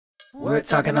We're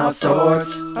talking all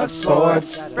sorts of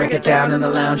sports. Break it down in the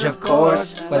lounge, of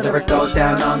course. Whether it goes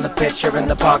down on the pitch or in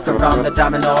the park or on the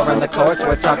diamond or on the courts.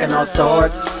 We're talking all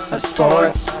sorts of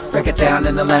sports. Break it down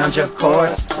in the lounge, of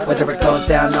course. Whether it goes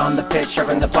down on the pitch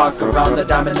or in the park or on the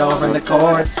diamond or in the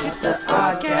courts. It's the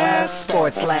ODDCAST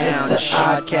Sports Lounge. It's the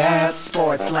ODDCAST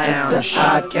Sports Lounge. It's the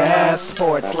ODDCAST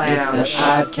Sports Lounge. It's the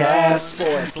ODDCAST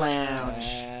Sports Lounge.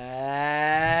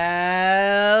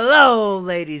 Hello,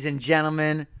 ladies and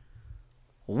gentlemen.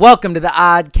 Welcome to the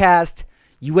ODDCAST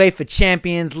UEFA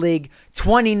Champions League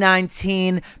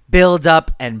 2019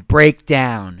 Build-Up and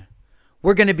Breakdown.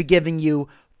 We're going to be giving you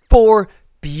 4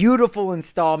 beautiful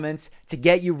installments to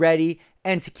get you ready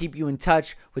and to keep you in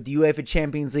touch with the UEFA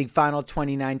Champions League Final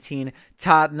 2019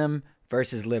 Tottenham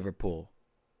versus Liverpool.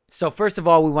 So first of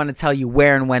all, we want to tell you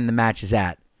where and when the match is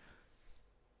at.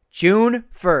 June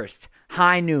 1st,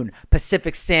 high noon,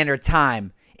 Pacific Standard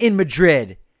Time in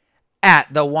Madrid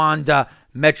at the Wanda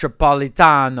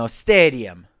Metropolitano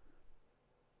Stadium.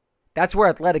 That's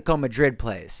where Atletico Madrid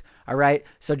plays, all right?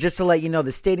 So just to let you know,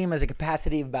 the stadium has a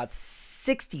capacity of about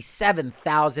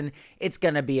 67,000. It's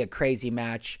going to be a crazy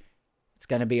match. It's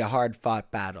going to be a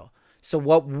hard-fought battle. So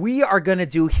what we are going to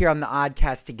do here on the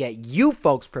ODDCAST to get you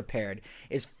folks prepared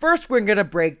is first we're going to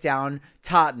break down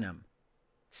Tottenham,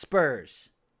 Spurs,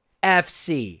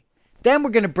 FC. Then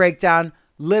we're going to break down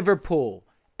Liverpool,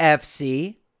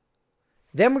 FC.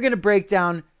 Then we're going to break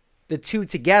down the two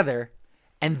together.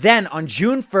 And then on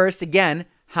June 1st, again,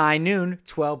 high noon,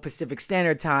 12 Pacific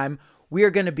Standard Time, we are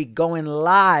going to be going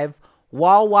live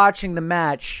while watching the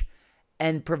match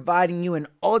and providing you an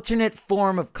alternate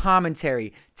form of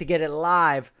commentary to get it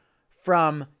live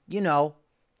from, an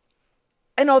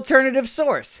alternative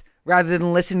source rather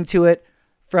than listening to it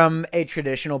from a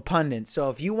traditional pundit. So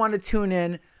if you want to tune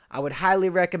in, I would highly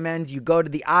recommend you go to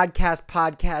the ODDCAST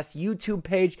Podcast YouTube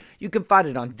page. You can find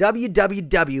it on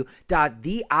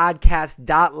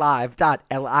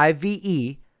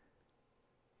www.theoddcast.live.live.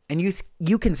 And you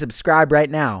can subscribe right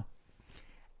now.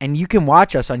 And you can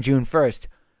watch us on June 1st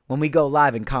when we go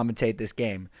live and commentate this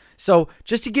game. So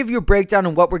just to give you a breakdown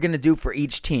on what we're going to do for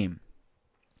each team.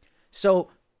 So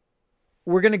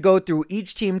we're going to go through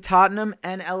each team, Tottenham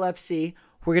and LFC.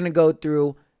 We're going to go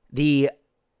through the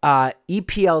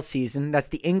EPL season. That's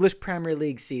the English Premier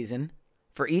League season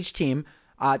for each team.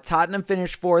 Tottenham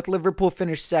finished 4th. Liverpool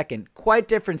finished 2nd. Quite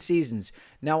different seasons.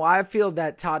 Now, I feel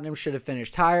that Tottenham should have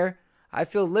finished higher. I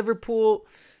feel Liverpool,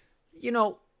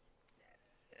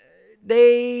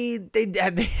 they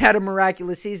had a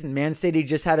miraculous season. Man City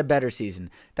just had a better season.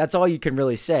 That's all you can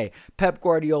really say. Pep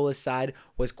Guardiola's side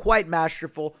was quite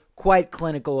masterful, quite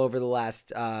clinical over the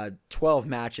last 12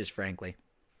 matches, frankly.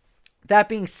 That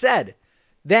being said,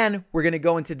 then we're going to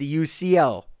go into the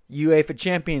UCL, UEFA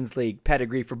Champions League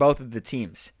pedigree for both of the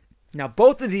teams. Now,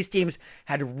 both of these teams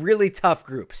had really tough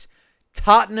groups.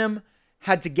 Tottenham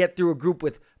had to get through a group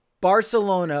with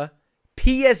Barcelona,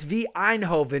 PSV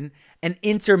Eindhoven, and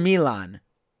Inter Milan.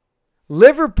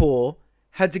 Liverpool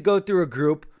had to go through a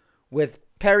group with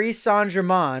Paris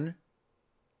Saint-Germain,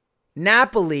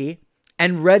 Napoli,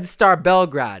 and Red Star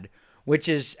Belgrade, which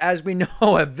is, as we know,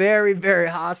 a very, very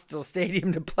hostile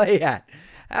stadium to play at.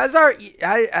 As are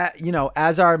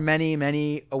many,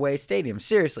 many away stadiums.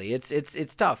 Seriously,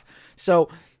 it's tough. So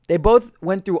they both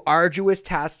went through arduous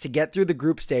tasks to get through the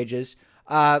group stages,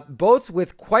 both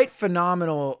with quite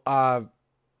phenomenal,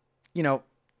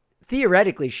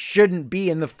 theoretically shouldn't be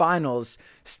in the finals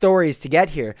stories to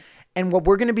get here. And what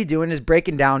we're going to be doing is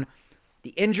breaking down the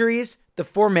injuries, the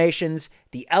formations,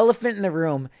 the elephant in the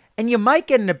room, and you might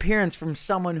get an appearance from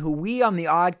someone who we on the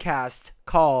ODDCAST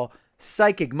call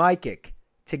Psychic Mykic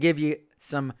to give you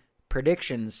some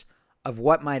predictions of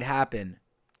what might happen.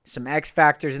 Some X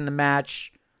factors in the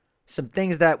match, some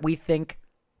things that we think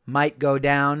might go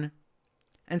down,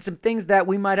 and some things that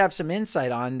we might have some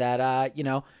insight on that,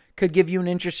 could give you an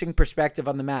interesting perspective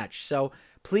on the match. So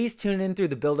please tune in through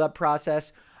the build-up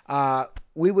process.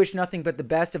 We wish nothing but the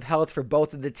best of health for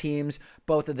both of the teams,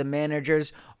 both of the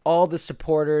managers, all the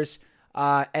supporters,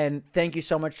 and thank you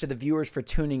so much to the viewers for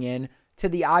tuning in to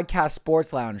the ODDCAST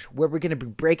Sports Lounge, where we're going to be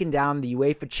breaking down the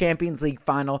UEFA Champions League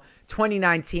Final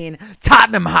 2019,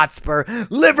 Tottenham Hotspur,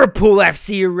 Liverpool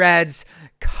FC Reds.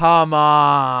 Come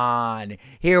on.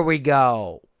 Here we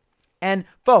go. And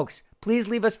folks, please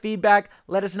leave us feedback.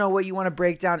 Let us know what you want to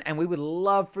break down, and we would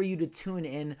love for you to tune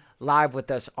in live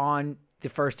with us on the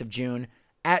 1st of June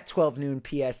at 12 noon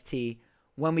PST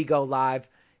when we go live.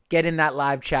 Get in that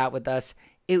live chat with us.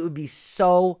 It would be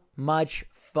so much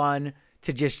fun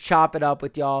to just chop it up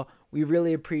with y'all. We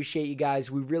really appreciate you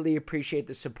guys. We really appreciate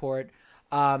the support.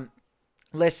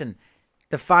 Listen,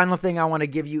 the final thing I want to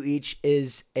give you each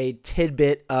is a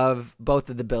tidbit of both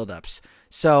of the buildups.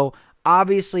 So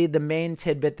obviously the main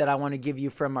tidbit that I want to give you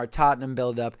from our Tottenham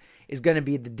buildup is going to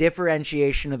be the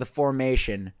differentiation of the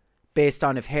formation based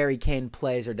on if Harry Kane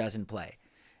plays or doesn't play.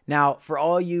 Now, for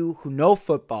all you who know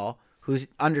football, who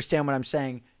understand what I'm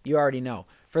saying, you already know.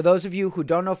 For those of you who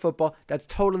don't know football, that's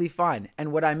totally fine.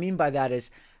 And what I mean by that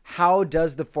is, how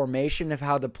does the formation of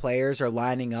how the players are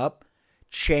lining up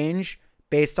change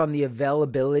based on the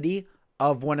availability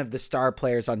of one of the star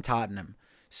players on Tottenham?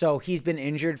 So he's been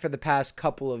injured for the past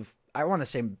couple of, I want to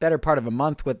say better part of a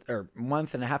month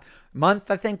month and a half,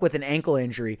 I think, with an ankle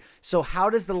injury. So how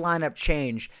does the lineup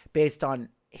change based on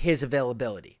his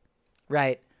availability,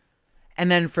 right? And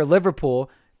then for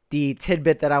Liverpool, the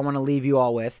tidbit that I want to leave you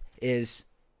all with is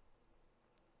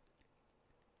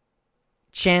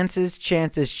chances.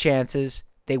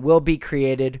 They will be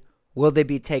created. Will they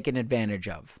be taken advantage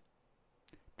of?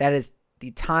 That is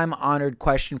the time-honored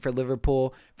question for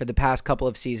Liverpool for the past couple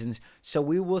of seasons. So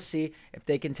we will see if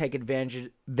they can take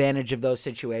advantage of those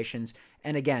situations.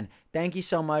 And again, thank you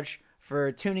so much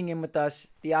for tuning in with us,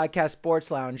 the ODDCAST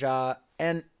Sports Lounge.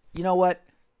 And you know what?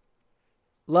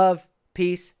 Love,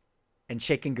 peace, and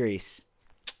chicken grease.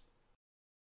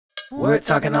 We're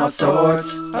talking all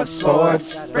sorts of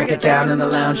sports. Break it down in the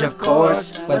lounge, of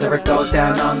course. Whether it goes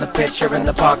down on the pitch or in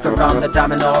the park or on the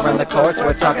diamond or on the courts.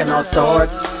 We're talking all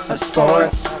sorts of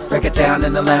sports. Break it down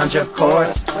in the lounge, of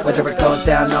course. Whether it goes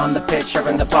down on the pitch or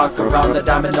in the park or on the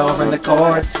diamond or in the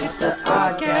courts. It's the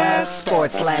ODDCAST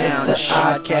Sports Lounge. It's the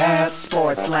ODDCAST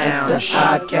Sports Lounge. It's the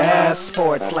ODDCAST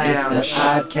Sports Lounge. It's the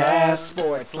ODDCAST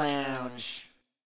Sports Lounge.